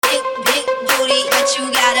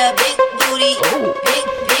you got a big booty. Big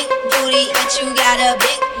booty, but you got a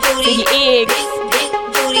big booty. Big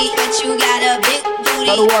booty, but you got a big booty.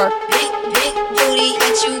 Go to work. Big booty,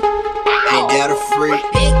 but you ain't that a freak?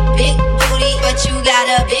 Big booty, but you got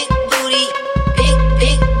a big booty.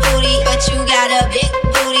 Big booty, but you got a big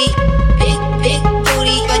booty. Big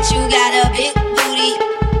booty, but you got a big booty.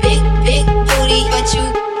 Big booty, but you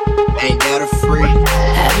ain't that a freak?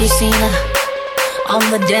 Have you seen her on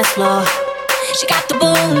the dance floor? She got the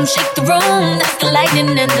boom, shake the room. That's the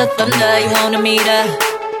lightning and the thunder. You wanna meet her,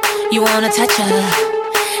 you wanna touch her.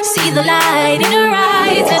 See the light in her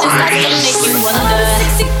eyes, and it's like to make you wonder. All the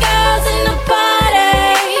sexy girls in the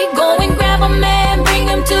party, go and grab a man, bring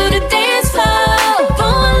him to the dance floor. Go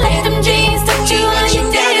and let them jeans touch you while you're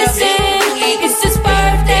dancing. It's his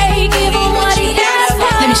birthday, give him what he asked for.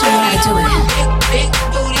 Let me show you how to do it. big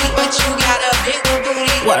booty, but you got a big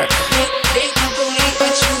booty. Work. Big booty,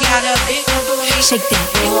 but you got a big booty. Shake that.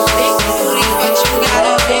 Big booty, but you got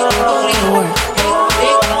a big booty. Work.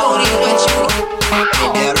 Big booty, but you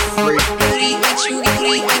ain't that a freak? booty, but you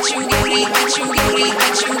booty, but you booty, but you booty,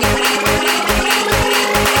 but you booty, booty, booty, booty.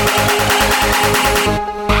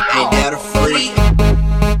 Ain't that a freak?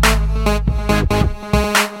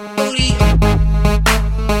 Booty.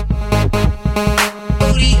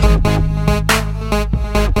 Booty.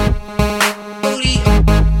 Booty.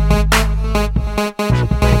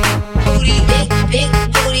 Booty. Big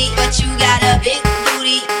booty, but you got a big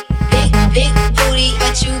booty. Big booty,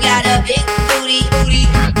 but you got a big booty. Booty.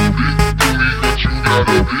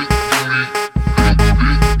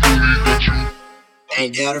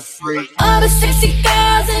 Ain't that a freak? All the sexy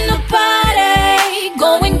girls in the party,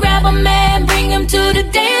 go and grab a man, bring him to the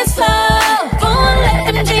dance floor. Go and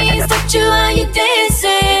let them jeans touch you while you're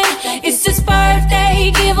dancing. It's his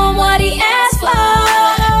birthday, give him what he asked for.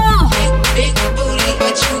 Big booty,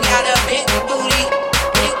 but you got a big booty.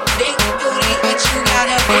 Big booty, but you got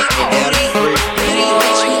a big booty. Booty,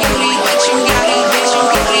 but you booty, but you got a big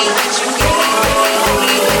booty. But you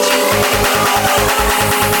booty, but you.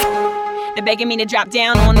 They're begging me to drop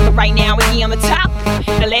down on it, but right now Iggy on the top.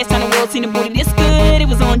 The last time the world seen a booty this good, it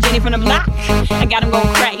was on Jenny from the block. I got them going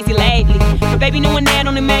crazy lately, but baby, knowing that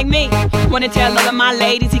only make me wanna tell all of my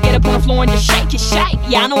ladies to get up on the floor and just shake it, shake.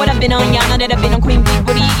 Y'all know what I've been on, y'all know that I've been on Queen Bee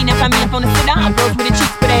Booty. Iggy, now find me up on the sit down. Girls with the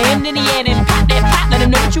cheeks, put a hand in the air and pop that pop, let them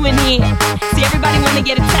know that you in here. See, everybody wanna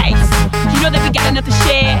get a taste. You know that we got enough to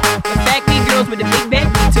share. The fact we girls with the big back,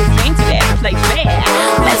 we too faint to that play fair.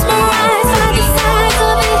 Mesmerized by the size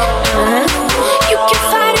of it. You can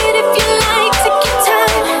fight it if you like, take your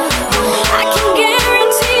time. I can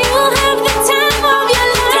guarantee you'll have the time of your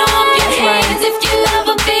life. Throw up your hands if you love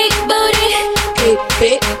a big booty.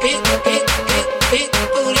 Big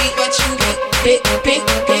booty, but you big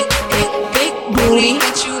booty,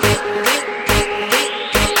 but you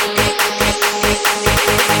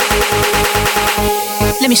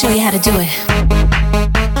Let me show you how to do it.